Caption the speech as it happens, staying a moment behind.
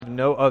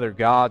no other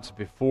gods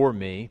before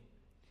me.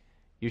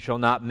 You shall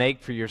not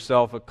make for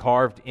yourself a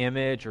carved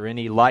image or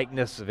any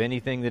likeness of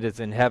anything that is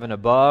in heaven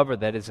above, or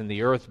that is in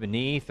the earth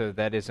beneath, or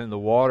that is in the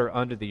water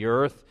under the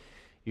earth.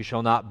 You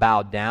shall not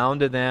bow down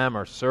to them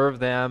or serve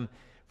them.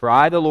 For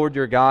I, the Lord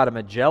your God, am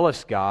a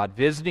jealous God,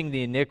 visiting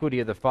the iniquity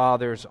of the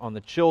fathers on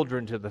the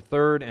children to the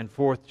third and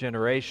fourth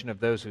generation of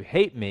those who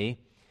hate me,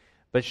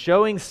 but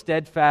showing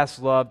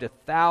steadfast love to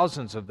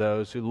thousands of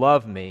those who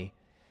love me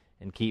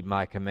and keep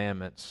my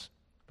commandments.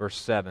 Verse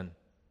 7,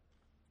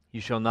 you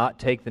shall not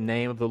take the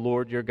name of the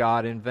Lord your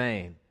God in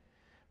vain,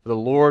 for the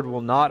Lord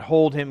will not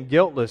hold him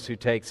guiltless who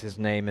takes his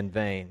name in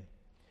vain.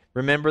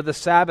 Remember the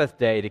Sabbath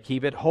day to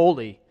keep it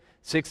holy.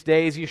 6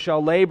 days you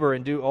shall labor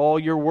and do all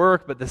your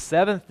work, but the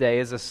seventh day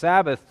is a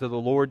Sabbath to the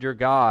Lord your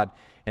God,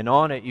 and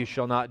on it you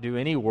shall not do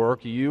any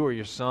work, you or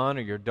your son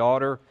or your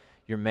daughter,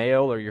 your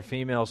male or your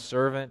female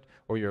servant,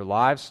 or your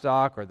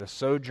livestock, or the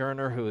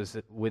sojourner who is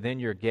within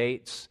your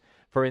gates.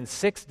 For in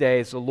 6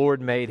 days the Lord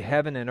made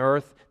heaven and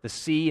earth, the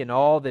sea and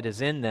all that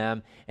is in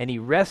them, and he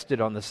rested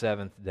on the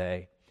seventh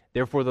day.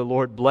 Therefore the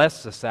Lord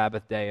blessed the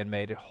Sabbath day and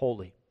made it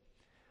holy.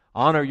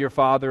 Honor your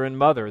father and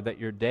mother, that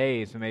your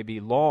days may be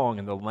long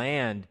in the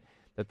land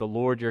that the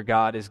Lord your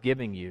God is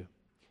giving you.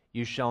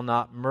 You shall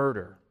not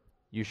murder.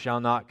 You shall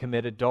not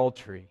commit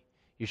adultery.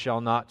 You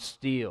shall not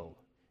steal.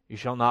 You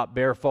shall not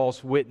bear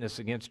false witness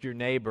against your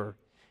neighbor.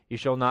 You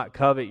shall not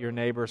covet your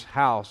neighbor's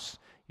house.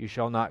 You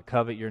shall not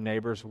covet your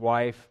neighbor's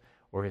wife,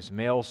 or his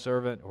male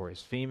servant, or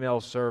his female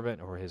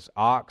servant, or his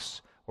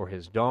ox, or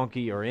his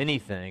donkey, or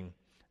anything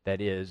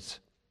that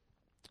is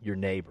your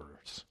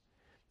neighbor's.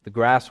 The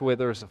grass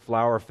withers, the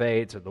flower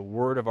fades, and the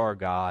word of our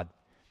God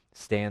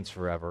stands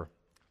forever.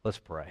 Let's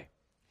pray.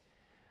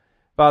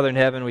 Father in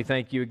heaven, we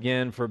thank you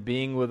again for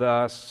being with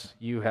us.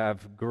 You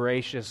have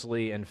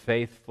graciously and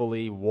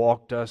faithfully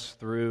walked us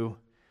through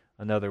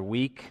another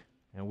week,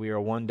 and we are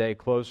one day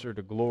closer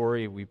to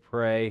glory. We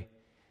pray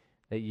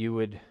that you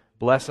would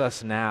bless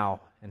us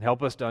now and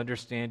help us to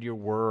understand your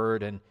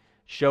word and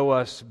show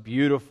us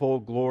beautiful,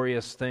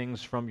 glorious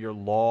things from your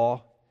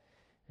law,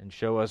 and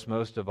show us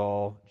most of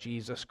all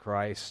Jesus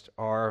Christ,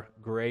 our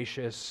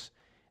gracious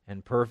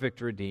and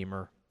perfect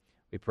Redeemer.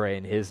 We pray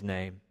in his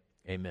name.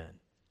 Amen.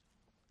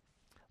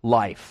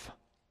 Life.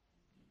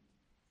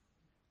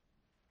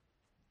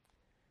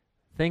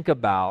 Think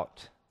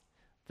about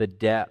the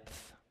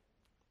depth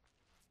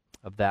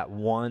of that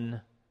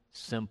one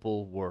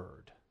simple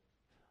word,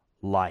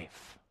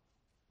 life.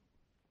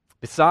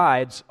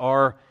 Besides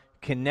our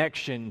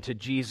connection to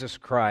Jesus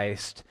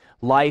Christ,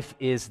 life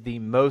is the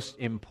most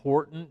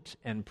important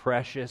and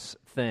precious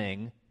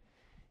thing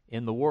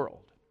in the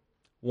world.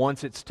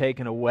 Once it's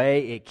taken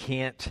away, it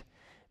can't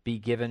be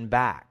given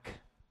back.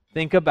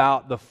 Think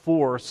about the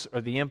force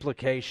or the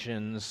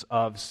implications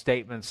of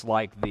statements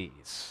like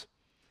these.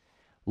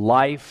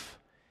 Life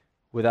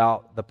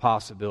without the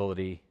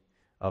possibility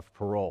of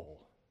parole.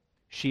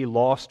 She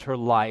lost her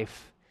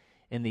life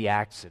in the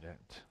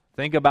accident.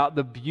 Think about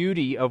the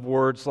beauty of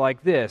words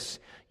like this.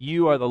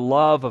 You are the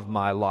love of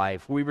my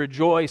life. We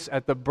rejoice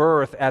at the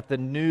birth, at the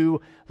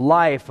new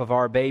life of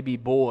our baby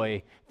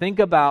boy. Think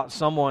about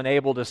someone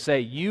able to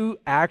say, you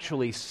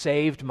actually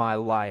saved my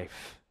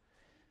life.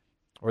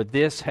 Or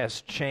this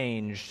has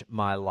changed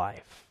my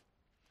life.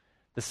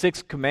 The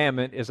sixth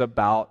commandment is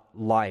about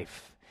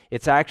life.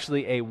 It's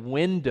actually a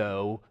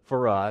window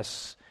for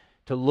us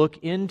to look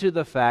into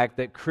the fact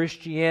that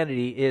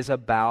Christianity is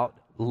about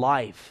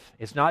life.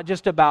 It's not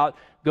just about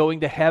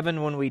going to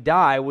heaven when we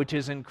die, which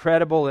is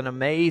incredible and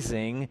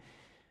amazing,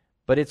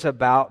 but it's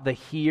about the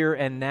here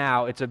and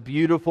now. It's a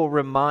beautiful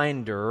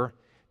reminder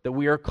that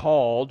we are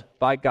called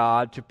by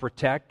God to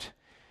protect,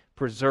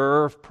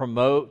 preserve,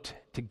 promote,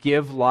 to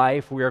give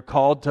life. We are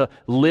called to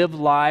live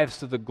lives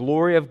to the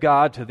glory of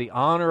God, to the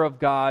honor of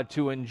God,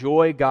 to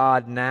enjoy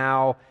God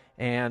now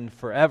and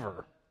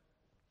forever.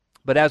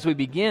 But as we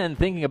begin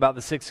thinking about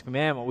the sixth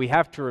commandment, we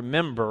have to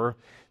remember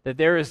that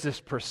there is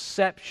this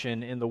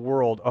perception in the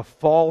world, a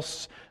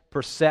false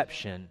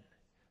perception.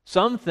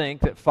 Some think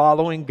that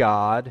following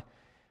God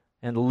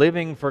and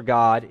living for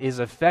God is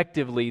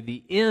effectively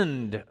the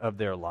end of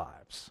their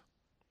lives.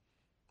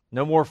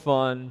 No more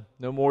fun,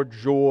 no more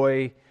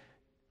joy,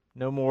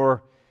 no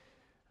more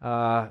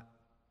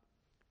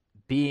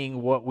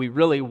being what we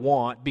really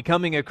want.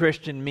 Becoming a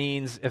Christian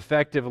means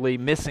effectively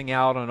missing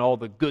out on all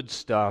the good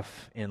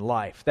stuff in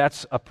life.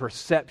 That's a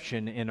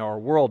perception in our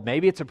world.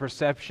 Maybe it's a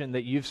perception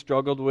that you've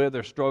struggled with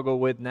or struggle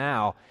with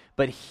now,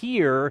 but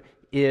here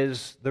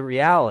is the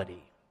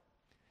reality.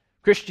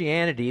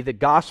 Christianity, the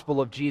gospel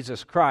of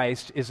Jesus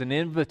Christ, is an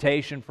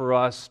invitation for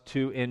us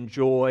to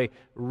enjoy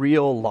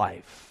real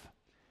life,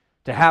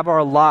 to have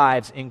our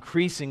lives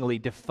increasingly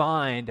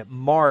defined,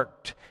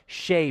 marked,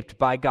 shaped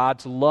by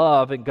God's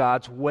love and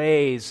God's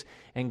ways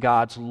and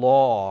God's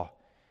law,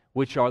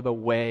 which are the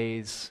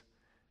ways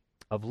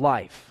of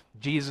life.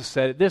 Jesus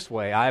said it this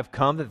way, I have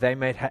come that they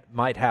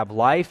might have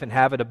life and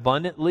have it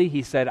abundantly.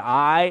 He said,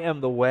 I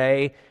am the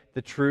way,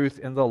 the truth,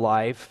 and the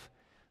life.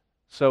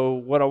 So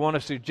what I want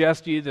to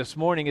suggest to you this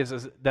morning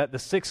is that the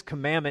sixth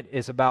commandment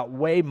is about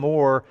way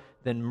more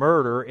than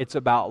murder. It's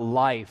about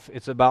life.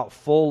 It's about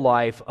full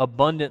life,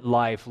 abundant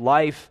life,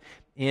 life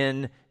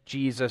in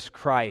Jesus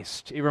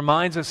Christ. It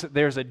reminds us that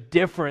there's a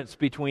difference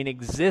between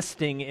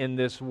existing in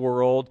this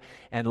world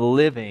and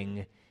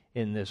living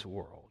in this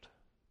world.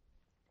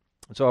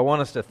 And so I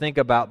want us to think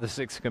about the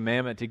sixth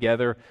commandment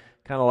together,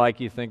 kind of like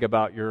you think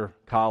about your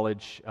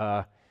college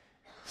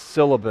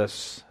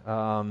syllabus.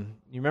 You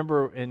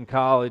remember in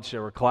college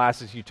there were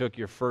classes you took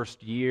your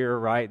first year,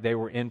 right? They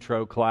were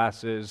intro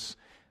classes,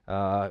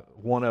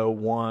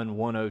 101,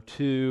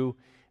 102.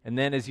 And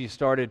then as you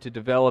started to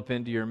develop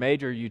into your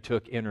major, you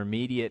took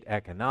intermediate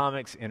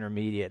economics,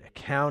 intermediate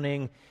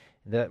accounting.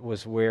 That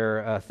was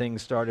where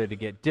things started to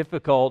get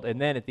difficult. And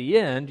then at the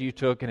end, you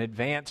took an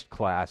advanced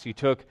class. You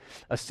took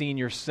a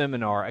senior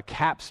seminar, a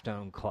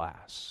capstone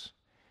class.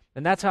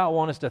 And that's how I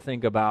want us to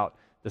think about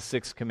the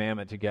sixth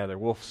commandment together.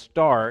 We'll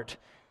start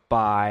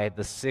by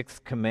the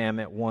sixth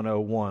commandment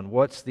 101.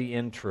 What's the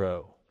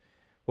intro?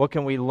 What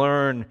can we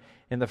learn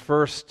in the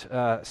first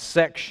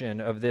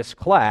section of this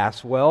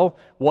class? Well,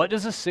 what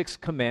does the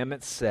sixth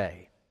commandment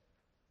say?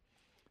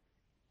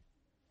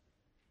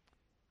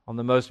 On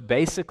the most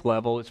basic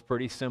level, it's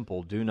pretty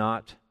simple. Do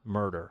not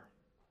murder.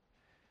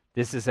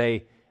 This is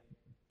a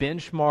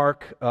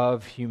benchmark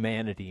of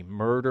humanity.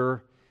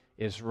 Murder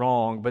is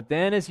wrong. But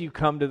then as you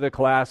come to the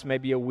class,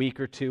 maybe a week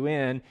or two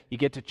in, you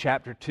get to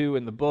chapter 2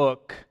 in the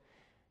book,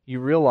 you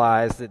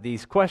realize that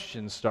these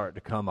questions start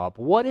to come up.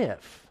 What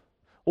if?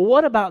 Well,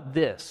 what about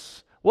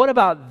this? What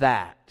about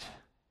that?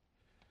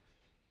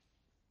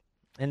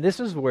 And this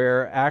is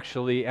where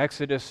actually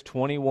Exodus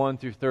 21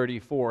 through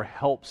 34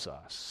 helps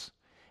us.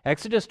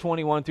 Exodus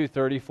 21 through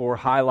 34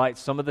 highlights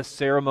some of the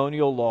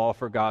ceremonial law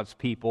for God's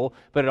people,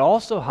 but it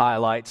also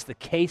highlights the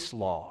case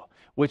law,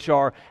 which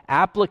are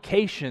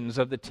applications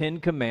of the Ten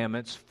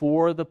Commandments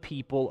for the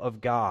people of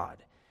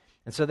God.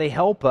 And so they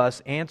help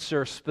us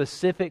answer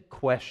specific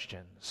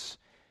questions.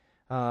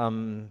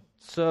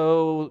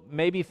 So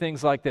maybe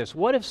things like this.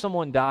 What if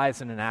someone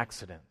dies in an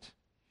accident?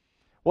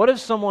 What if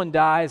someone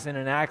dies in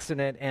an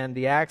accident and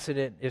the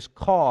accident is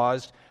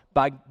caused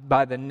by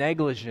the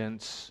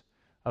negligence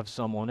of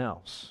someone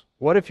else?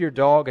 What if your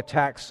dog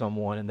attacks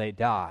someone and they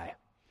die?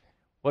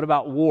 What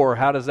about war?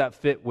 How does that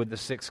fit with the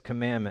sixth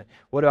commandment?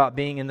 What about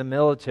being in the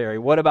military?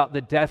 What about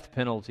the death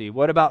penalty?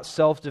 What about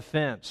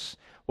self-defense?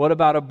 What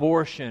about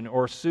abortion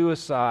or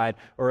suicide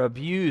or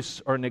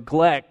abuse or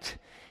neglect?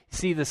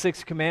 See, the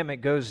sixth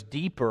commandment goes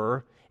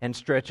deeper and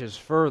stretches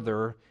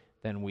further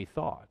than we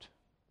thought.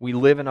 We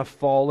live in a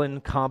fallen,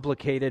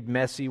 complicated,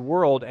 messy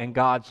world, and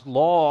God's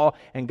law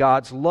and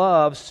God's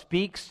love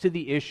speaks to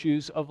the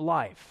issues of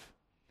life.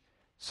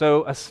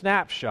 So a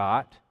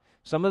snapshot,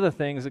 some of the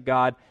things that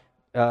God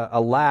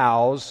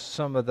allows,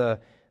 some of the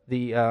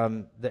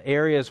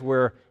areas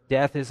where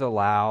death is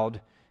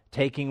allowed,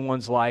 taking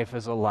one's life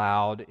is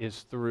allowed,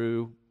 is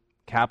through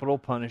capital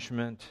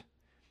punishment,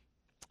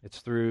 it's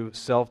through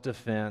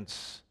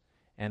self-defense,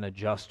 and a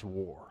just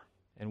war.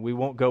 And we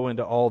won't go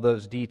into all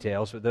those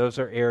details, but those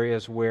are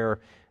areas where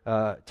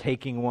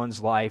taking one's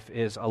life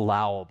is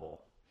allowable.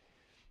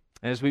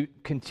 And as we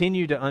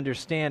continue to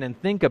understand and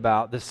think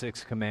about the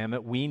sixth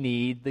commandment, we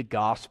need the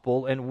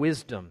gospel and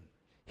wisdom.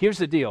 Here's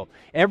the deal.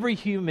 Every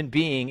human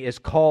being is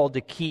called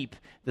to keep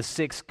the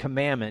sixth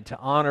commandment, to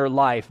honor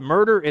life.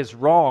 Murder is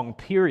wrong,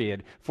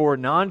 period, for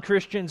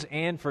non-Christians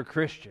and for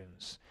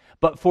Christians.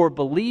 But for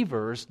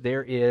believers,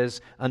 there is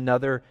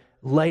another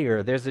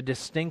layer. There's a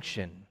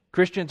distinction.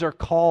 Christians are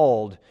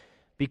called,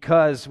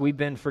 because we've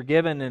been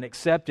forgiven and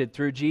accepted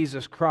through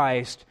Jesus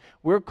Christ,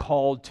 we're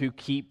called to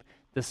keep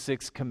the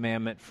sixth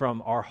commandment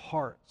from our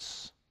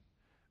hearts,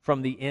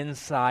 from the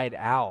inside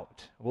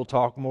out. We'll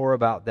talk more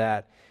about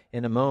that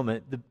in a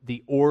moment.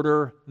 The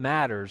order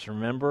matters,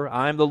 remember?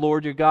 I am the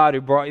Lord your God who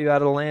brought you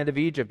out of the land of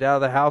Egypt, out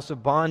of the house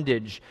of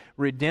bondage.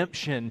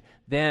 Redemption,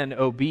 then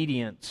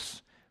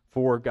obedience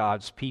for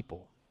God's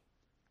people.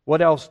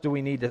 What else do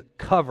we need to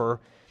cover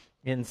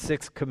in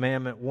Sixth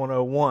Commandment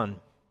 101?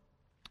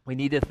 We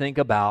need to think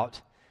about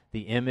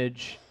the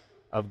image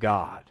of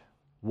God.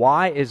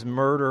 Why is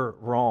murder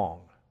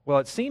wrong? Well,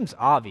 it seems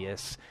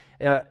obvious.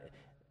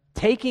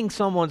 Taking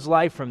someone's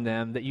life from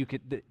them that you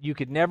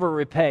could never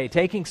repay,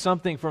 taking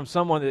something from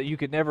someone that you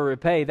could never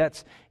repay,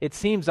 it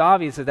seems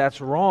obvious that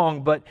that's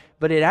wrong, but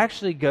it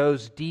actually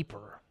goes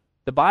deeper.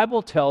 The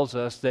Bible tells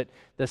us that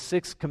the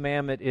sixth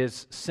commandment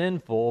is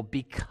sinful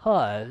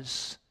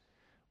because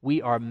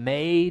we are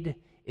made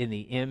in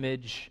the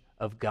image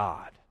of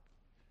God.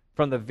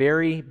 From the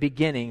very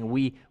beginning,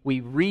 we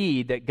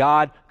read that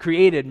God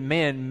created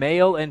men,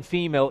 male and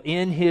female,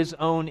 in His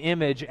own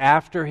image,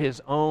 after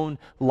His own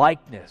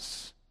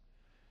likeness.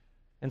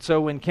 And so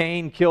when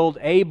Cain killed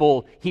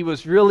Abel, he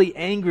was really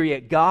angry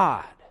at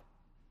God.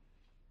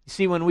 You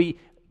see, when we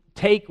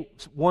take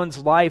one's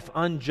life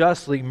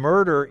unjustly,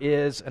 murder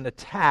is an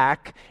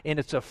attack and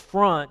it's an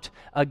affront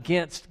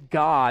against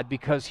God,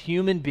 because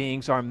human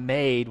beings are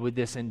made with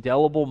this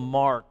indelible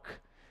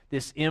mark,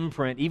 this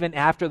imprint. Even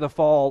after the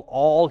fall,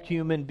 all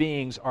human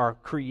beings are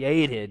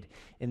created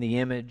in the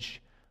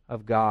image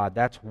of God.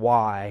 That's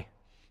why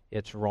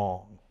it's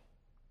wrong.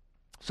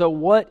 So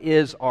what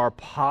is our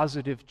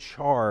positive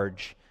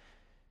charge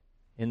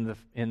in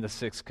the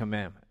sixth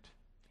commandment?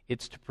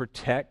 It's to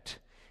protect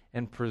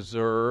and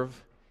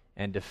preserve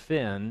and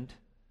defend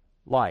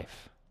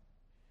life.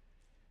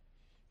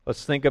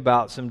 Let's think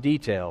about some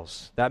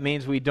details. That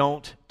means we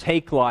don't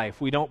take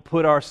life. We don't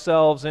put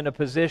ourselves in a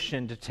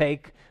position to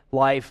take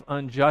life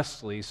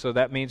unjustly. So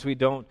that means we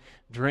don't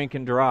drink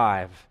and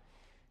drive.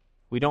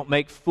 We don't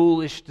make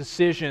foolish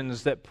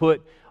decisions that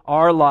put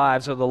our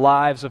lives or the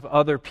lives of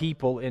other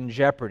people in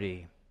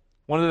jeopardy.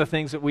 One of the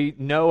things that we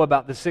know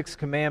about the sixth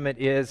commandment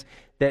is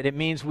that it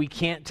means we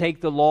can't take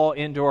the law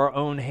into our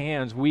own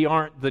hands. We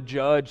aren't the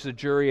judge, the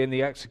jury, and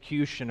the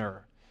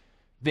executioner.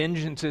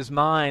 Vengeance is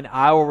mine,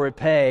 I will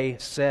repay,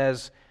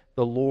 says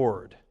the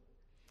Lord.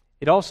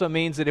 It also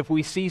means that if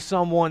we see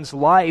someone's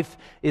life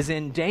is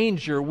in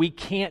danger, we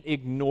can't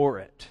ignore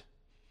it.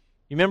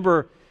 You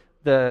remember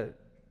the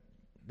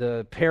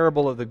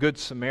parable of the Good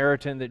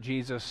Samaritan that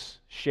Jesus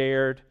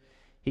shared?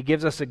 He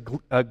gives us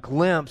a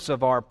glimpse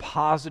of our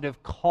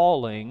positive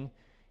calling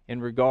in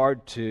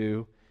regard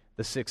to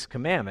the sixth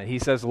commandment. He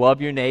says,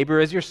 love your neighbor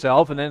as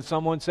yourself, and then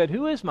someone said,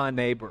 who is my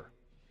neighbor?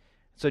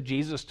 So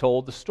Jesus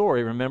told the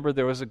story. Remember,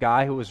 there was a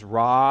guy who was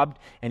robbed,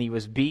 and he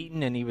was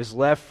beaten, and he was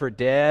left for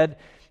dead,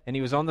 and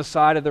he was on the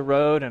side of the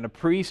road, and a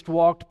priest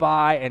walked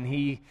by, and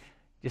he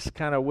just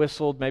kind of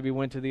whistled, maybe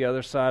went to the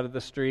other side of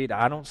the street.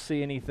 I don't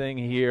see anything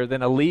here.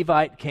 Then a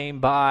Levite came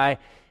by,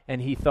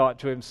 and he thought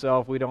to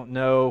himself, we don't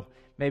know,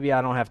 maybe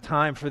I don't have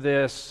time for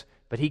this,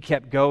 but he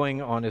kept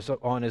going on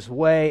his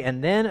way.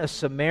 And then a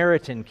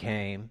Samaritan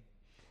came,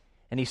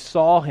 and he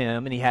saw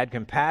him, and he had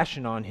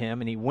compassion on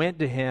him, and he went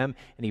to him,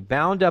 and he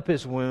bound up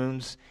his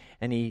wounds,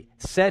 and he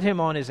set him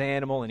on his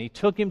animal, and he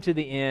took him to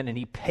the inn, and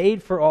he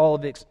paid for all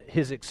of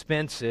his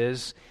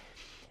expenses.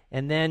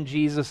 And then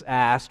Jesus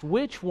asked,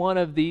 which one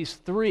of these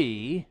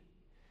three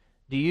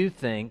do you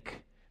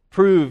think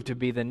proved to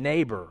be the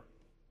neighbor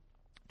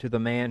to the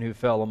man who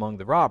fell among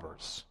the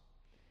robbers?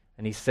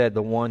 And he said,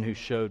 the one who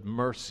showed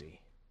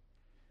mercy.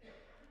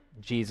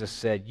 Jesus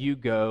said, you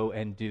go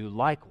and do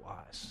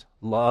likewise.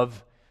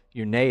 Love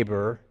your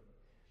neighbor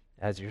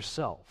as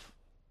yourself.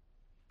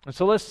 And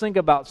so let's think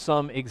about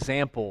some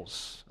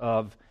examples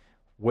of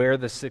where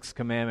the sixth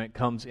commandment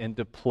comes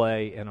into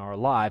play in our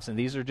lives. And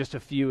these are just a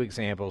few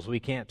examples. We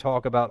can't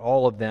talk about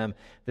all of them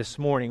this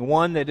morning.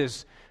 One that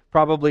is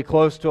probably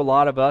close to a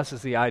lot of us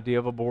is the idea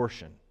of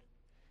abortion.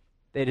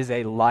 It is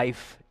a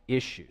life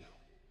issue.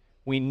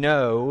 We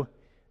know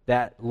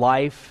that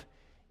life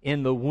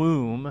in the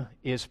womb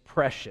is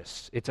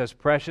precious. It's as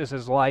precious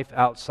as life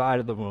outside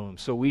of the womb.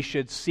 So we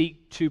should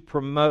seek to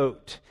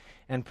promote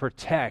and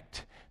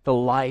protect the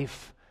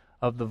life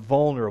of the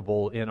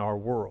vulnerable in our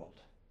world.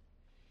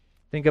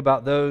 Think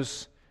about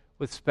those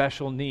with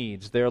special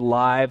needs. Their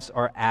lives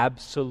are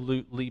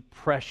absolutely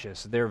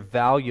precious. They're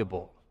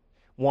valuable.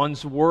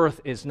 One's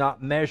worth is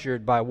not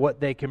measured by what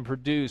they can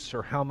produce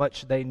or how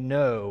much they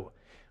know.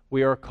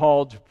 We are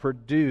called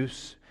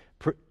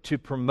to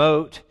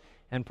promote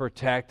and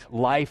protect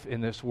life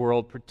in this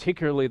world,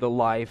 particularly the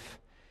life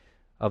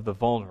of the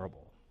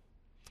vulnerable.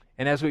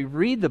 And as we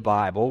read the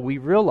Bible, we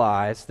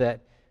realize that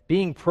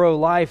being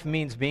pro-life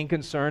means being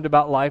concerned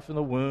about life in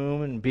the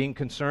womb and being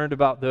concerned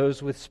about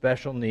those with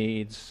special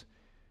needs.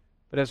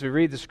 But as we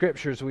read the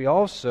Scriptures, we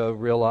also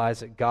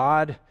realize that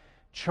God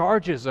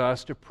charges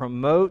us to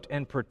promote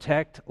and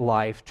protect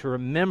life, to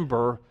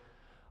remember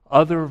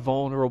other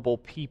vulnerable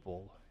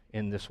people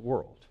in this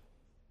world.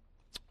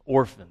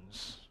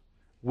 Orphans,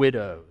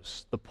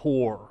 widows, the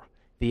poor,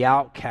 the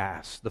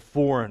outcast, the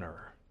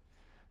foreigner,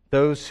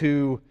 those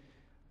who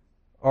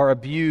are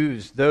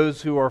abused,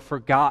 those who are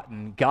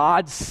forgotten.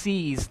 God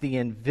sees the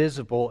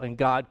invisible, and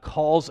God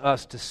calls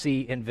us to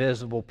see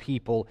invisible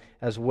people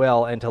as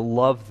well and to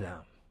love them.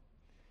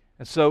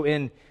 And so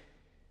in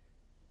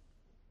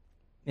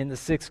the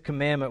sixth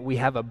commandment, we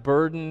have a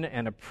burden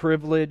and a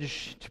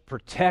privilege to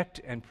protect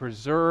and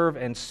preserve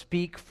and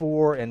speak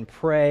for and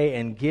pray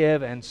and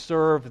give and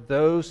serve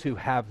those who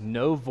have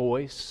no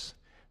voice,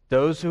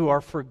 those who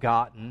are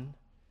forgotten.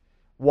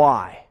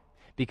 Why?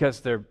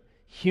 Because they're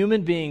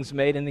human beings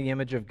made in the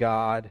image of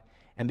God,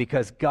 and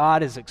because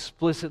God has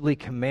explicitly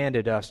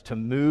commanded us to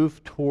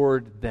move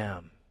toward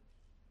them.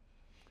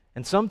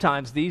 And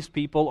sometimes these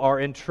people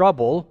are in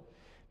trouble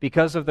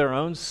because of their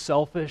own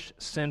selfish,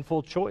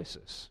 sinful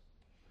choices.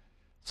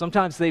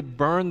 Sometimes they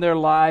burn their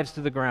lives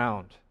to the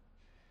ground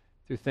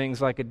through things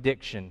like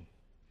addiction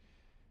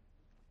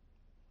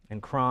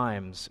and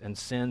crimes and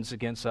sins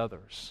against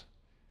others.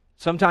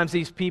 Sometimes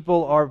these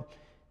people are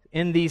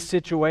in these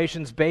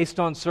situations based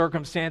on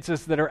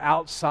circumstances that are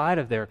outside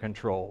of their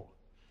control,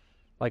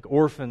 like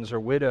orphans or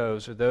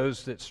widows or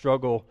those that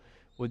struggle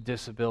with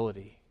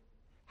disability.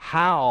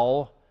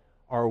 How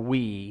are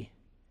we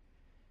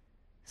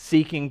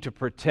seeking to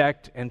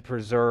protect and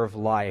preserve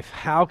life?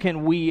 How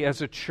can we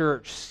as a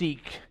church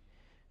seek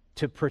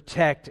to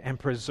protect and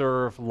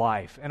preserve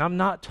life? And I'm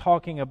not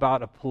talking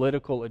about a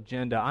political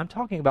agenda. I'm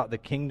talking about the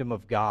kingdom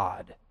of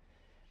God.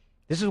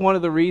 This is one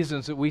of the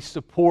reasons that we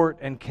support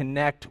and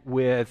connect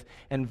with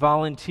and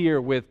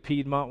volunteer with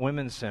Piedmont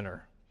Women's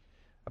Center.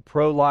 a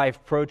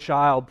pro-life,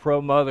 pro-child,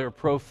 pro-mother,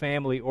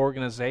 pro-family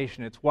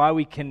organization. It's why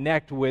we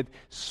connect with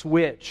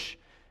Switch,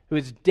 who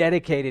is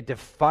dedicated to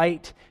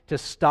fight to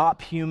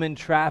stop human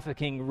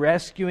trafficking,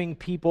 rescuing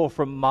people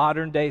from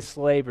modern-day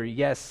slavery.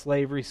 Yes,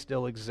 slavery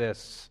still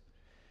exists.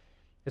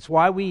 It's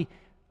why we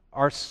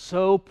are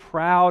so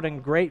proud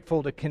and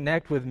grateful to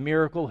connect with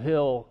Miracle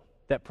Hill,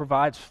 that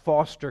provides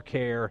foster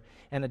care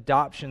and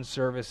adoption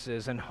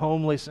services and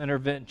homeless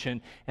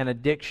intervention and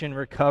addiction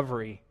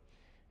recovery.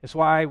 It's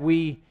why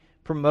we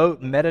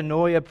promote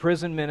Metanoia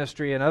Prison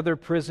Ministry and other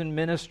prison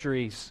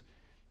ministries.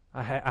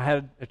 I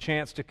had a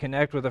chance to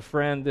connect with a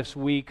friend this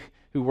week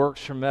who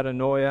works for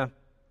Metanoia,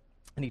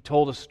 and he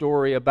told a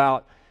story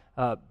about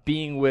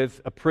being with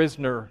a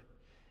prisoner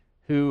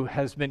who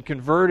has been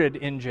converted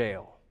in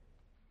jail.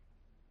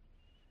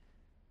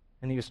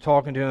 And he was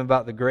talking to him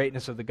about the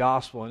greatness of the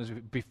gospel.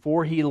 And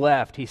before he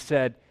left, he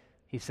said,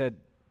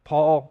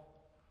 Paul,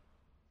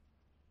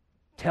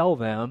 tell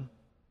them,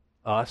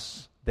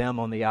 us, them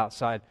on the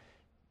outside,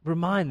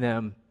 remind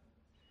them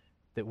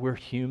that we're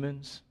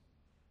humans.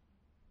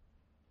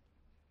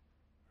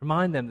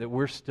 Remind them that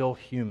we're still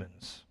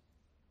humans.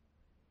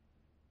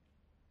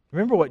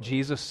 Remember what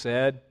Jesus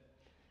said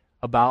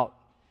about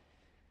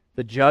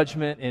the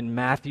judgment in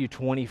Matthew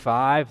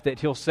 25, that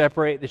he'll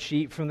separate the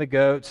sheep from the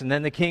goats, and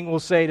then the king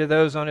will say to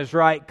those on his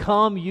right,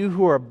 "Come, you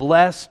who are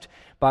blessed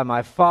by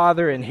my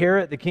Father,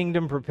 inherit the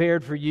kingdom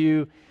prepared for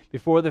you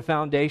before the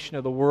foundation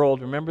of the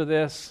world." Remember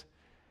this?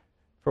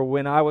 "For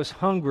when I was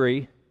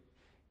hungry,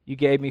 you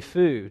gave me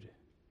food.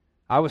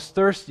 I was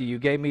thirsty, you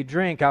gave me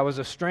drink. I was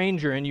a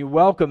stranger, and you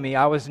welcomed me.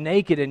 I was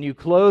naked, and you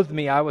clothed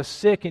me. I was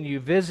sick, and you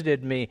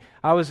visited me.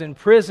 I was in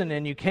prison,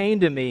 and you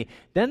came to me."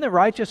 Then the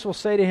righteous will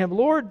say to him,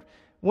 "Lord,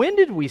 when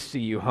did we see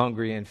you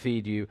hungry and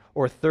feed you,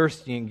 or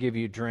thirsty and give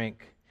you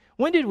drink?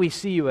 When did we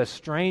see you a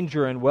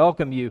stranger and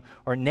welcome you,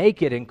 or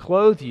naked and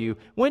clothe you?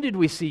 When did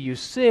we see you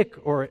sick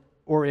or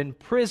in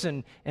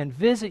prison and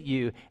visit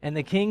you?" And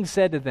the king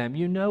said to them,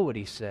 you know what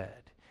he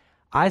said,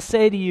 "I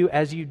say to you,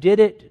 as you did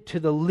it to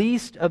the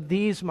least of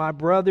these my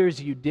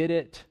brothers, you did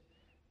it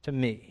to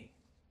me."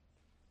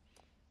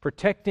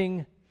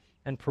 Protecting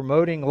and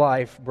promoting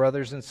life,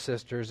 brothers and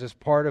sisters, is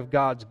part of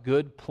God's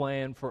good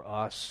plan for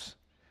us.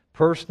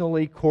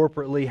 Personally,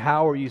 corporately,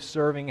 how are you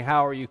serving?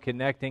 How are you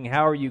connecting?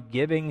 How are you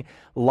giving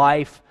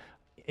life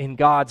in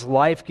God's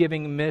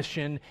life-giving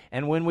mission?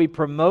 And when we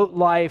promote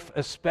life,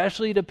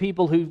 especially to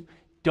people who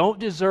don't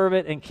deserve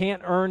it and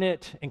can't earn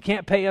it and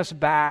can't pay us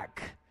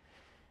back,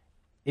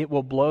 it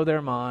will blow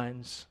their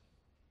minds.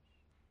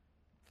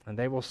 And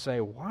they will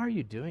say, "Why are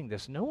you doing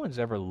this? No one's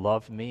ever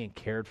loved me and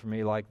cared for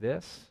me like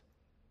this."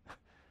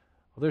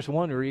 Well, there's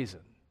one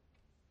reason.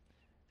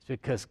 It's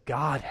because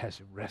God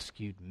has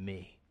rescued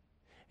me.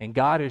 And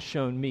God has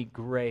shown me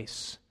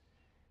grace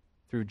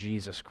through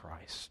Jesus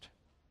Christ.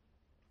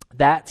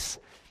 That's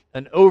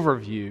an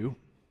overview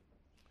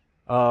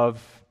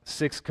of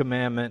Sixth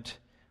Commandment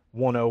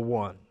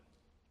 101.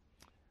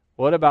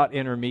 What about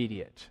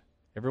intermediate?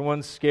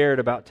 Everyone's scared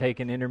about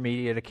taking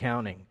intermediate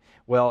accounting.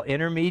 Well,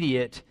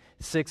 intermediate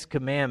Sixth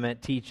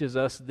Commandment teaches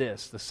us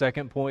this, the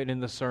second point in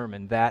the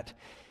sermon, that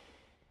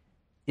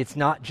it's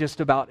not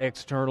just about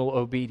external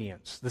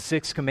obedience. The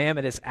Sixth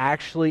Commandment is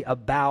actually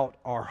about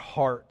our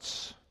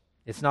hearts.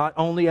 It's not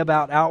only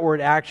about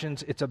outward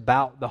actions, it's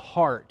about the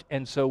heart.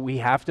 And so we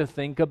have to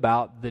think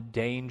about the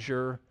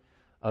danger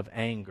of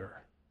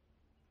anger.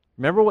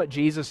 Remember what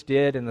Jesus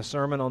did in the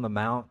Sermon on the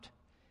Mount?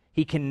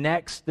 He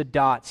connects the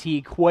dots. He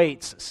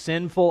equates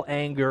sinful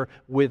anger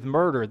with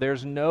murder.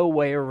 There's no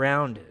way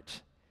around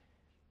it.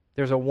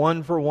 There's a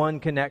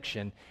one-for-one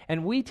connection.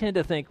 And we tend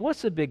to think,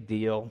 what's the big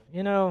deal?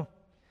 You know,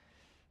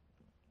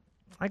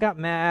 I got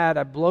mad,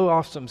 I blew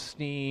off some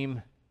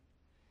steam.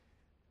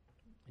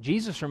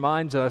 Jesus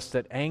reminds us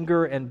that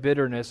anger and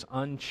bitterness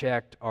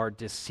unchecked are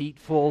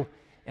deceitful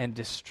and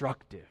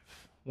destructive.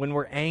 When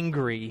we're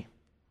angry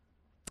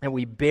and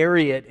we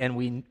bury it and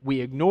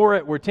we ignore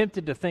it, we're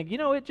tempted to think,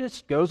 it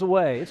just goes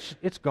away.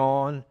 It's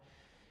gone.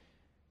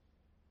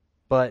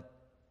 But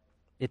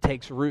it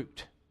takes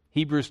root.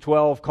 Hebrews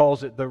 12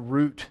 calls it the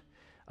root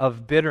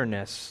of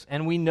bitterness.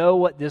 And we know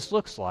what this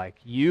looks like.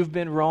 You've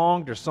been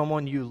wronged, or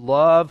someone you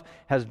love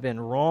has been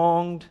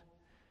wronged.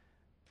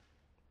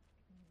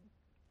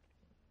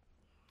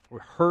 We're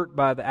hurt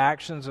by the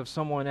actions of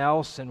someone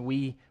else, and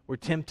we're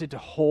tempted to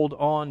hold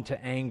on to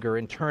anger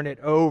and turn it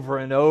over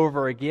and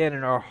over again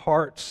in our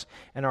hearts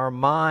and our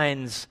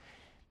minds,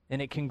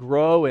 and it can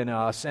grow in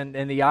us. And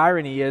the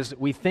irony is that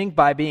we think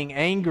by being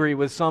angry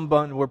with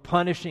someone, we're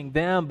punishing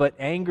them, but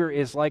anger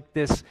is like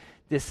this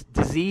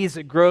disease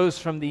that grows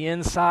from the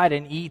inside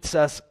and eats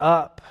us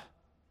up.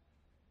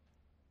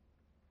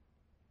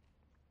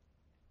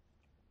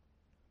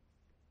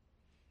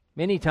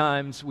 Many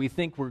times we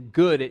think we're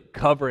good at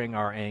covering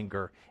our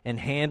anger and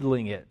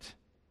handling it,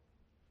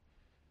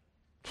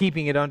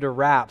 keeping it under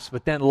wraps,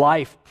 but then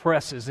life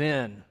presses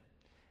in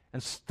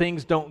and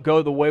things don't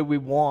go the way we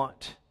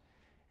want,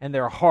 and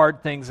there are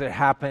hard things that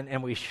happen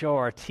and we show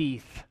our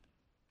teeth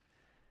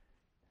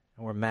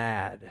and we're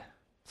mad.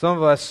 Some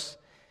of us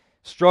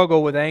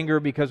struggle with anger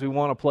because we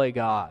want to play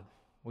God.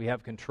 We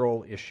have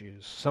control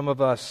issues. Some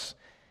of us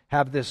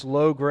have this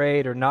low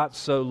grade or not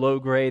so low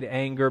grade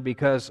anger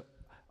because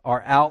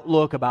our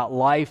outlook about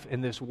life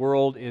in this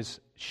world is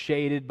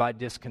shaded by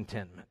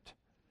discontentment.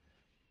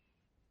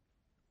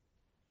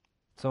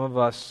 For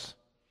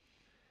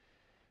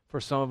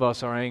some of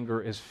us, our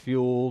anger is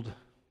fueled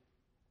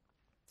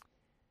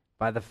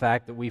by the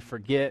fact that we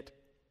forget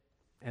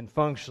and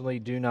functionally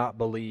do not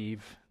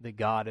believe that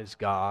God is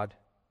God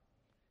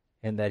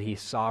and that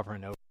He's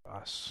sovereign over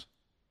us.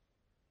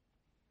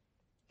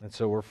 And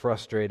so we're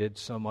frustrated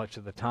so much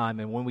of the time.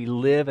 And when we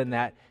live in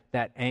that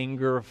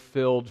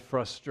anger-filled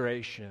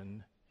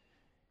frustration,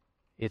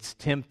 it's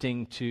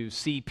tempting to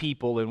see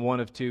people in one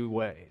of two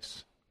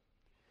ways.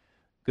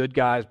 Good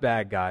guys,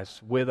 bad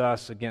guys, with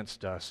us,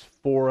 against us,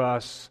 for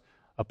us,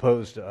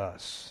 opposed to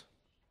us.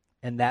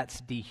 And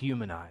that's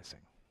dehumanizing.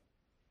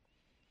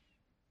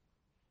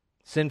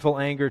 Sinful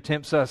anger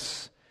tempts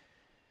us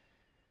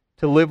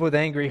to live with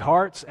angry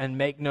hearts, and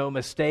make no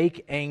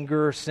mistake,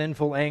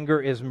 sinful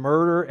anger is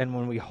murder, and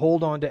when we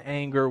hold on to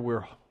anger,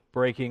 we're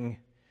breaking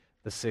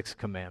the sixth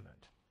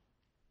commandment.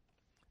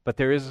 But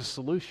there is a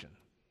solution.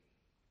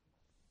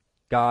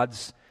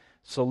 God's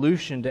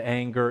solution to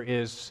anger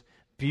is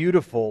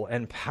beautiful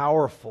and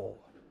powerful.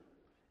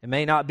 It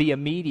may not be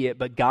immediate,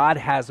 but God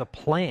has a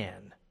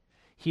plan.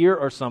 Here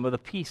are some of the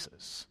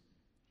pieces.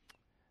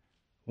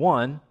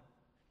 1,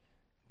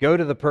 go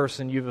to the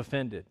person you've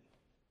offended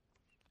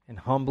and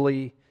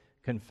humbly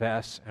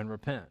confess and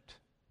repent.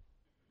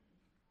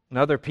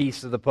 Another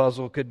piece of the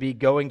puzzle could be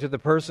going to the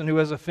person who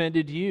has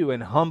offended you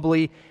and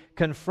humbly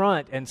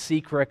confront and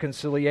seek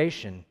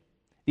reconciliation.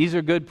 These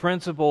are good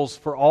principles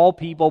for all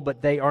people,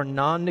 but they are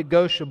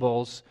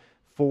non-negotiables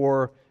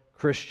for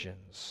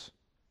Christians.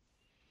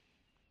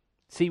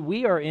 See,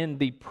 we are in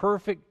the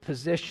perfect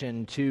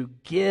position to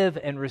give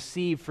and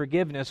receive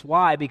forgiveness.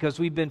 Why? Because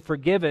we've been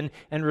forgiven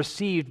and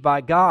received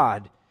by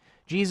God.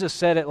 Jesus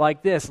said it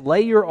like this: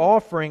 leave your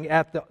offering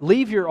at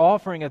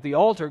the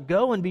altar,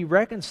 go and be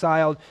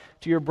reconciled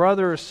to your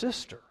brother or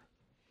sister.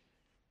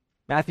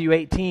 Matthew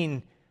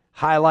 18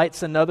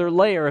 highlights another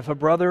layer. If a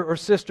brother or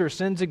sister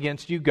sins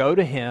against you, go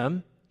to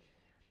him,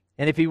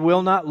 and if he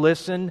will not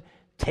listen,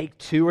 take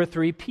 2 or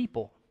 3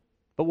 people.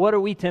 But what are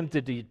we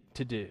tempted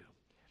to do?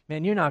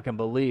 Man, you're not going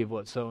to believe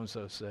what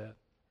so-and-so said.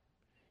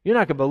 You're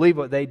not going to believe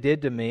what they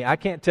did to me. I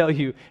can't tell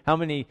you how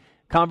many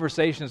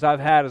conversations I've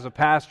had as a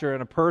pastor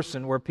and a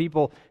person where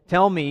people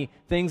tell me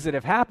things that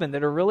have happened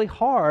that are really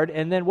hard,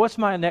 and then what's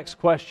my next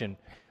question?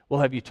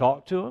 Well, have you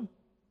talked to them?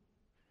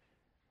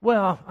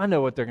 Well, I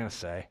know what they're going to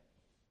say.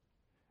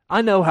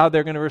 I know how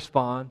they're going to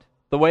respond,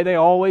 the way they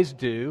always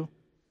do.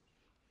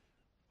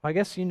 I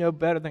guess you know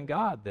better than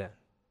God then.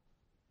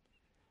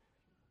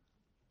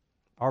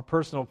 Our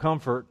personal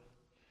comfort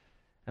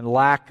and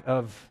lack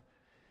of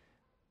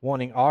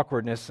wanting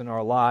awkwardness in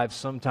our lives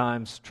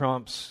sometimes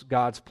trumps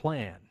God's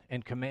plan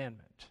and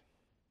commandment.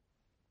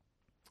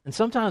 And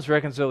sometimes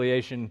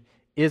reconciliation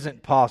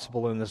isn't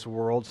possible in this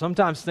world.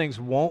 Sometimes things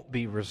won't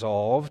be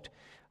resolved.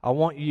 I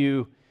want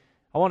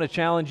to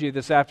challenge you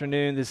this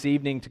afternoon, this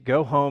evening, to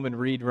go home and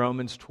read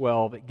Romans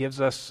 12. It gives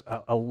us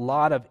a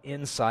lot of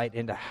insight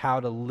into how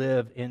to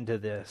live into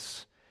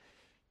this.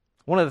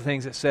 One of the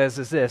things it says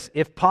is this: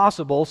 if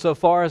possible, so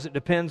far as it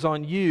depends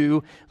on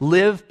you,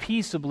 live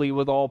peaceably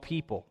with all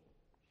people.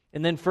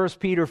 And then 1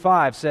 Peter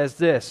 5 says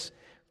this: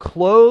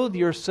 clothe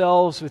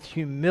yourselves with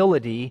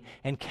humility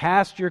and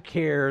cast your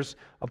cares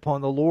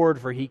upon the Lord,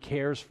 for He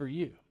cares for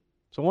you.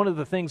 So one of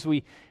the things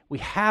we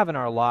have in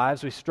our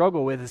lives, we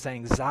struggle with, is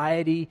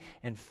anxiety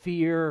and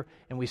fear,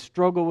 and we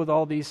struggle with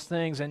all these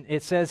things. And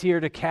it says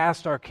here to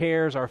cast our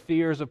cares, our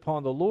fears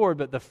upon the Lord,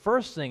 but the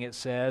first thing it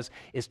says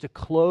is to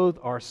clothe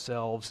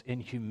ourselves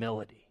in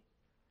humility.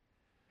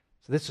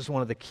 So this is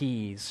one of the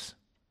keys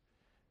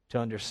to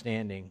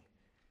understanding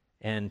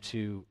and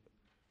to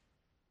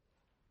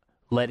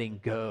letting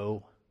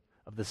go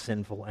of the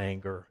sinful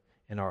anger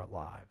in our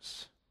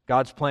lives.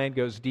 God's plan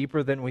goes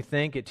deeper than we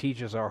think. It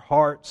teaches our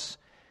hearts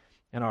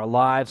and our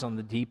lives on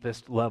the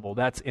deepest level.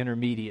 That's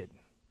intermediate.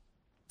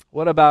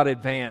 What about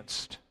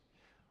advanced?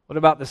 What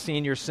about the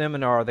senior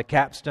seminar, the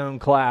capstone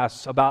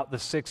class, about the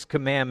sixth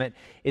commandment?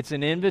 It's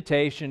an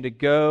invitation to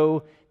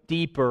go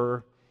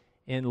deeper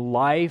in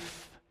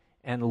life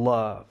and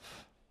love.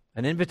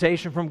 An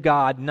invitation from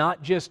God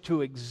not just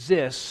to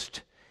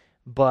exist,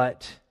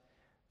 but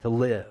to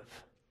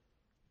live.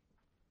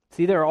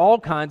 See, there are all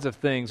kinds of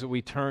things that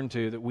we turn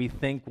to that we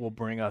think will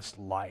bring us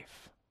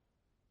life.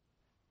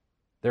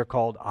 They're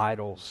called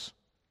idols.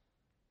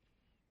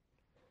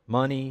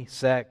 Money,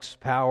 sex,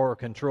 power,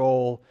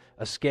 control,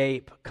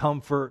 escape,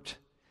 comfort,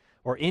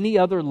 or any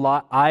other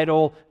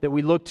idol that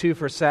we look to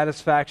for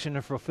satisfaction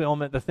and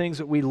fulfillment, the things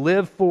that we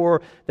live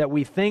for, that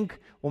we think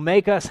will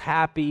make us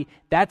happy,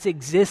 that's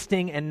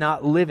existing and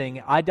not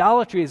living.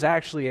 Idolatry is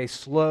actually a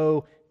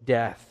slow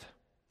death.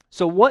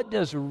 So what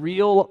does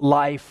real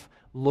life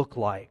look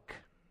like?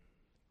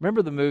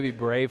 Remember the movie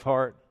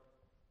Braveheart?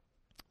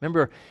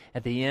 Remember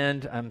at the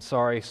end, I'm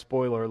sorry,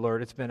 spoiler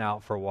alert, it's been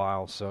out for a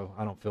while, so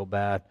I don't feel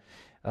bad.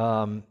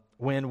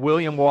 When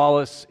William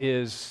Wallace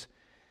is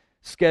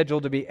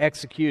scheduled to be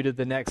executed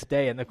the next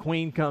day, and the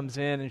Queen comes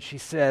in and she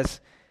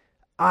says,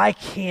 "I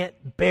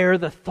can't bear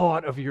the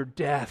thought of your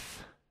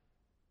death."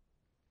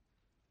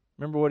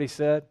 Remember what he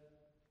said?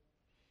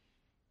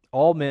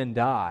 All men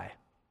die,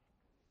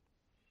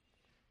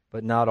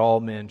 but not all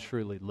men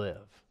truly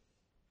live.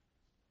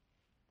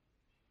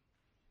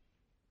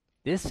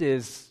 This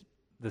is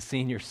the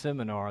senior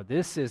seminar.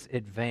 This is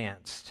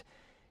advanced.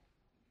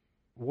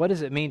 What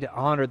does it mean to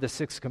honor the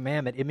sixth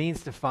commandment? It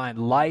means to find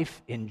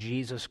life in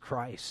Jesus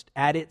Christ.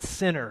 At its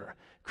center,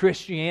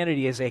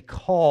 Christianity is a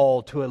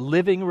call to a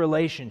living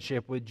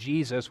relationship with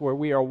Jesus where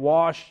we are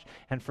washed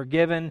and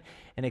forgiven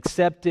and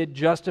accepted,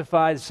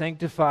 justified,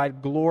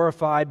 sanctified,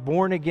 glorified,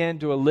 born again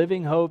to a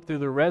living hope through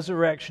the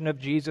resurrection of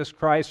Jesus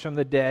Christ from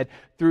the dead,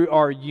 through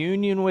our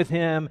union with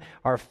Him,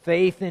 our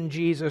faith in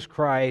Jesus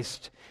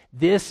Christ.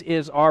 This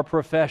is our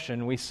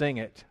profession. We sing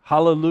it.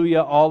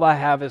 Hallelujah, all I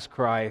have is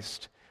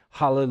Christ.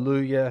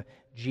 Hallelujah,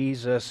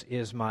 Jesus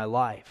is my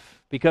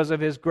life. Because of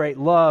His great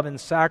love and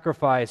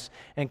sacrifice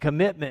and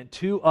commitment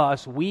to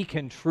us, we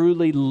can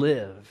truly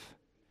live.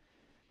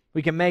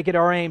 We can make it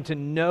our aim to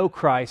know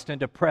Christ and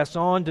to press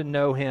on to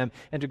know Him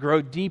and to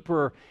grow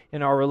deeper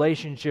in our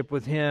relationship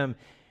with Him.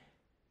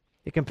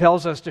 It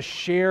compels us to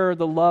share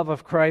the love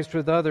of Christ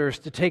with others,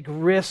 to take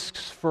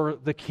risks for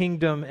the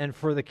kingdom and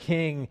for the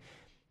King,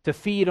 to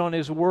feed on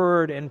His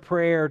word and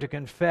prayer, to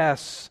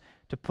confess,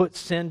 to put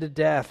sin to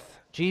death.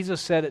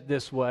 Jesus said it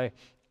this way,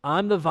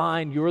 "I'm the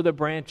vine, you're the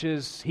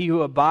branches. He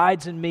who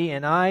abides in me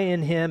and I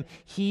in him,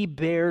 he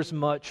bears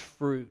much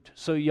fruit."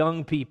 So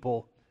young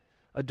people,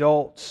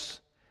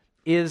 adults,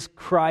 is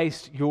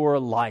Christ your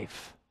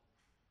life?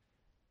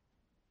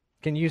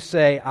 Can you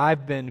say,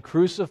 "I've been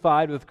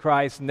crucified with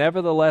Christ,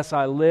 nevertheless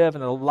I live,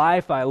 and the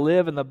life I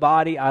live in the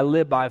body, I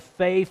live by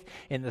faith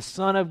in the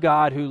Son of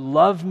God who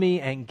loved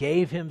me and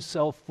gave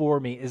Himself for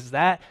me"? Is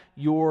that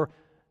your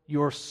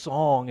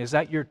song? Is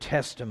that your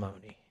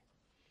testimony?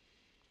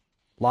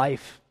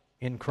 Life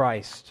in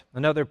Christ.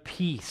 Another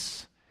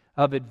piece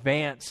of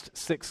advanced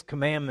sixth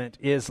commandment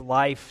is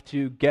life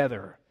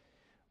together.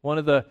 One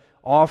of the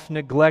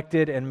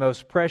oft-neglected and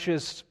most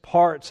precious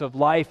parts of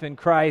life in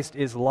Christ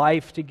is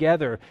life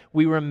together.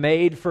 We were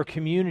made for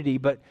community,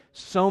 but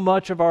so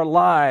much of our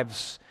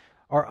lives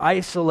are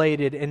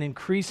isolated and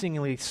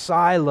increasingly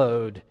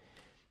siloed.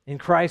 In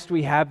Christ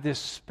we have this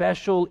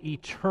special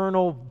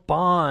eternal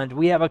bond.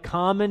 We have a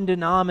common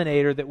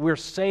denominator that we're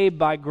saved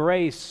by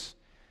grace,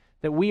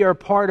 that we are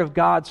part of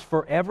God's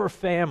forever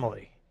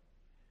family.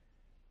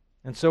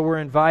 And so we're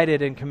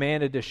invited and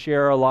commanded to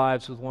share our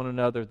lives with one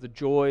another, the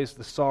joys,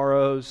 the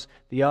sorrows,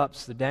 the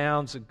ups, the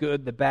downs, the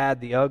good, the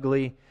bad, the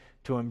ugly,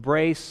 to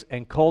embrace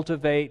and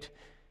cultivate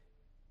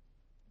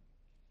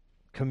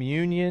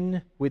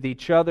communion with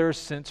each other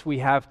since we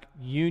have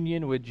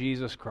union with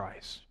Jesus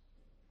Christ.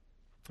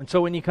 And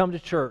so when you come to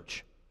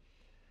church,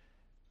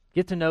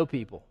 get to know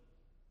people.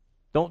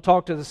 Don't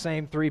talk to the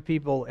same 3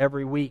 people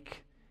every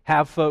week.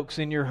 Have folks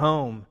in your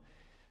home.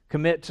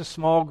 Commit to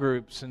small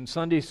groups and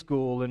Sunday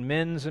school and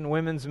men's and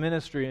women's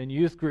ministry and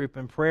youth group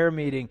and prayer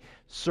meeting.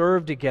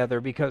 Serve together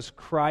because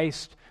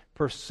Christ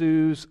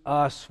pursues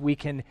us. We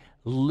can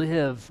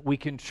live. We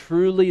can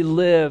truly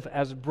live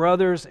as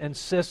brothers and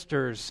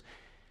sisters.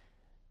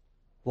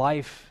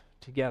 Life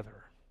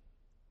together.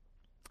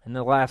 And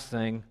the last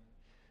thing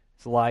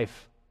is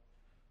life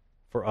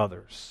for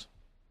others.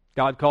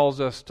 God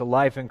calls us to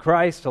life in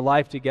Christ, to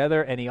life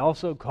together, and He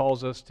also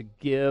calls us to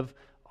give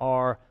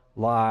our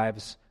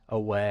lives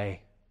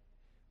away.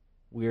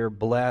 We're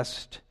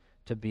blessed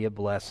to be a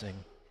blessing.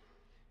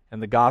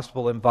 And the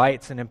gospel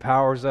invites and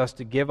empowers us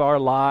to give our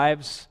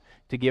lives,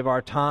 to give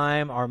our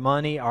time, our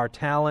money, our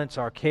talents,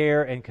 our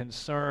care and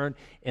concern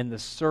in the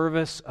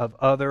service of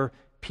other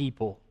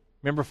people.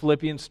 Remember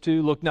Philippians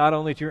 2, look not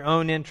only to your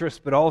own interests,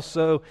 but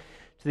also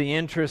to the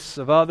interests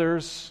of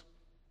others.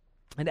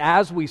 And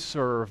as we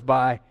serve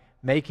by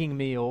making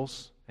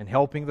meals and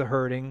helping the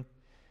hurting,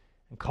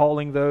 and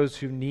calling those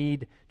who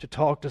need to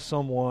talk to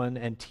someone,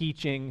 and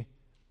teaching,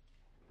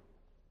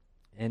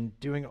 and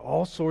doing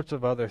all sorts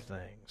of other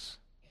things,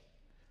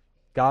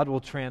 God will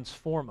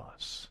transform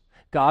us.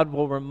 God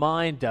will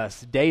remind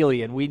us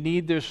daily, and we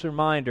need this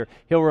reminder.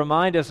 He'll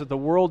remind us that the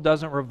world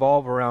doesn't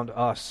revolve around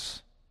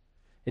us.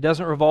 It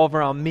doesn't revolve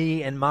around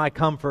me and my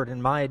comfort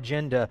and my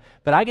agenda,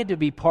 but I get to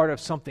be part of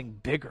something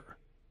bigger.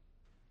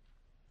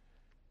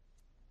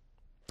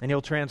 And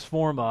He'll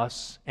transform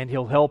us, and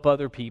He'll help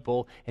other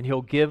people, and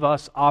He'll give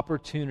us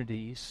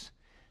opportunities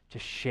to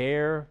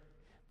share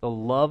the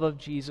love of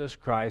Jesus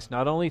Christ,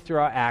 not only through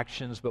our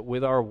actions, but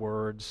with our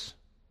words,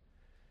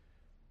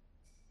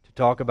 to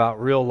talk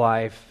about real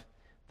life,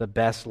 the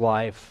best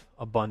life,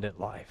 abundant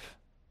life.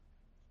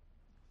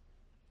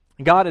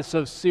 And God is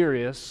so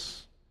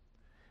serious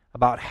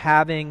about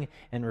having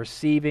and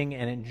receiving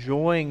and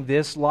enjoying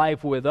this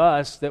life with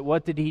us that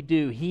what did He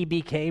do? He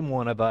became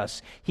one of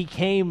us. He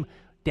came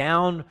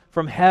down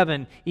from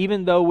heaven,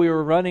 even though we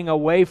were running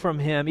away from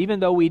Him, even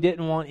though we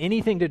didn't want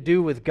anything to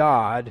do with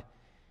God.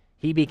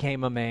 He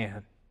became a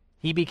man.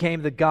 He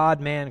became the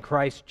God-man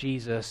Christ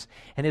Jesus,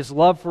 and His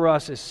love for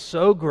us is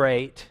so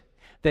great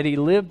that He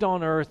lived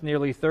on earth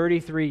nearly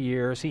 33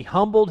 years. He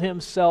humbled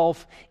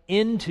Himself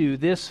into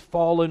this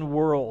fallen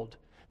world,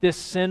 this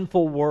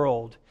sinful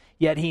world,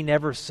 yet He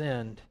never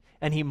sinned.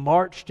 And He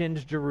marched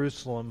into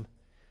Jerusalem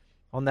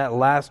on that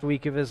last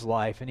week of His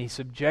life, and He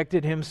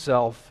subjected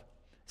Himself,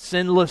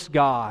 sinless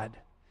God,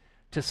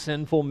 to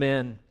sinful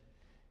men,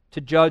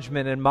 to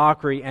judgment and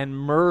mockery and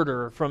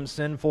murder from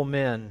sinful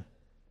men.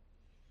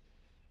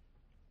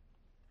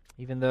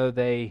 Even though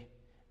they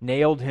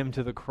nailed Him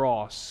to the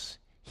cross,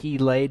 He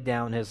laid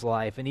down His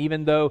life. And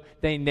even though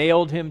they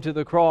nailed Him to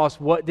the cross,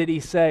 what did He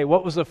say?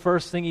 What was the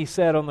first thing He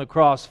said on the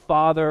cross?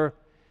 Father,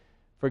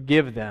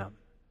 forgive them,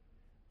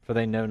 for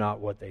they know not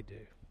what they do.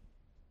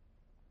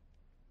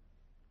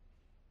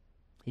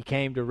 He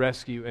came to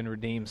rescue and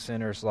redeem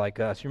sinners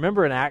like us. You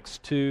remember in Acts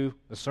 2,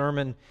 the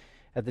sermon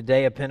at the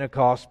day of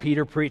Pentecost,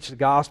 Peter preached the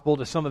gospel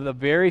to some of the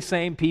very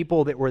same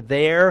people that were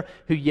there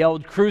who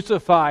yelled,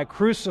 "Crucify,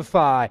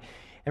 crucify."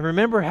 And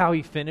remember how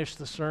he finished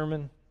the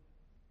sermon?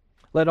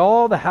 Let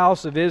all the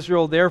house of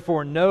Israel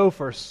therefore know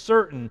for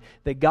certain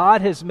that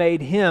God has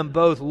made Him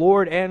both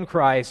Lord and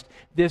Christ,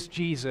 this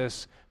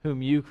Jesus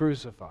whom you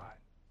crucified.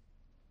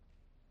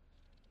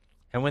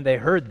 And when they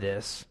heard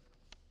this,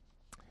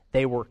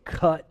 they were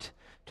cut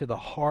to the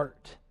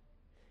heart.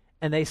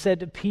 And they said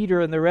to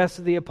Peter and the rest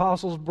of the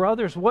apostles,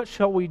 "Brothers, what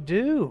shall we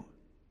do?"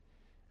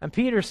 And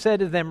Peter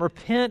said to them,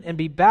 "Repent and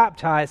be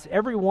baptized,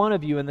 every one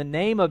of you, in the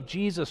name of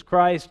Jesus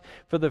Christ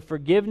for the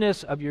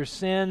forgiveness of your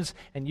sins,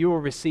 and you will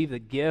receive the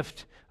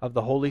gift of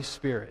the Holy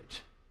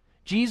Spirit."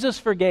 Jesus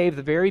forgave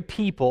the very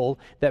people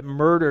that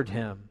murdered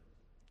Him.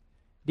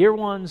 Dear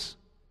ones,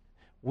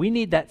 we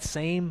need that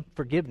same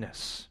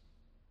forgiveness.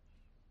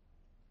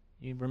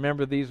 You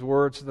remember these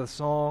words of the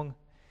song?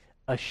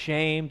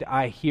 "Ashamed,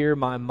 I hear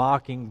my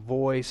mocking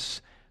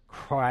voice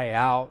cry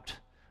out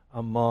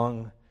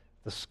among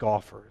the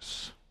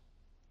scoffers."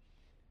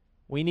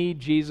 We need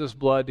Jesus'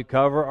 blood to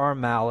cover our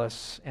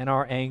malice and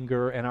our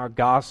anger and our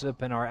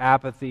gossip and our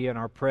apathy and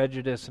our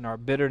prejudice and our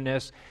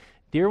bitterness.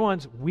 Dear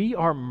ones, we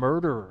are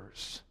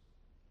murderers,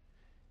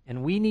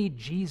 and we need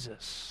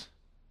Jesus,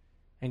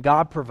 and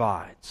God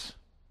provides.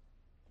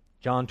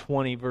 John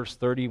 20, verse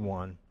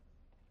 31.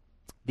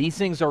 "These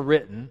things are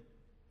written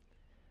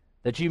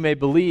that you may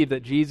believe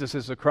that Jesus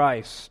is the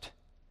Christ,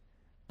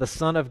 the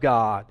Son of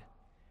God,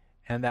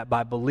 and that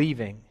by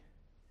believing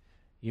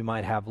you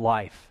might have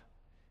life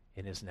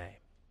in His name."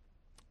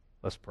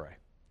 Let's pray.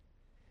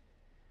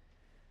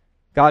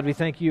 God, we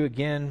thank You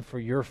again for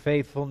Your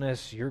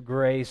faithfulness, Your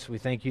grace. We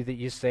thank You that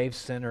You save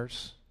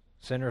sinners,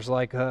 sinners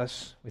like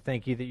us. We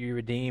thank You that You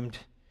redeemed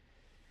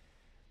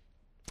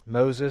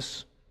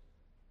Moses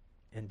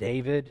and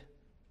David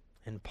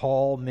and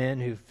Paul, men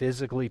who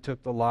physically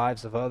took the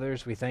lives of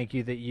others. We thank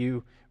You that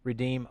You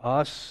redeem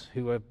us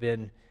who have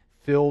been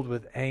filled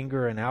with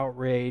anger and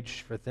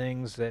outrage for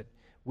things that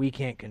we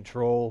can't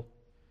control.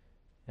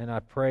 And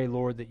I pray,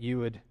 Lord, that You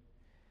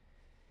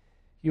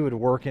would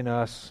work in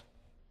us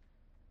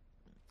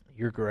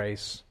Your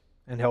grace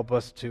and help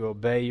us to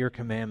obey Your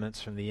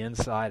commandments from the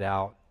inside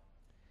out.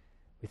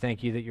 We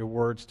thank You that Your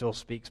word still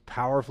speaks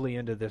powerfully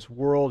into this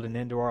world and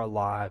into our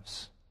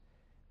lives.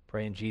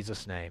 Pray in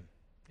Jesus' name.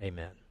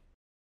 Amen.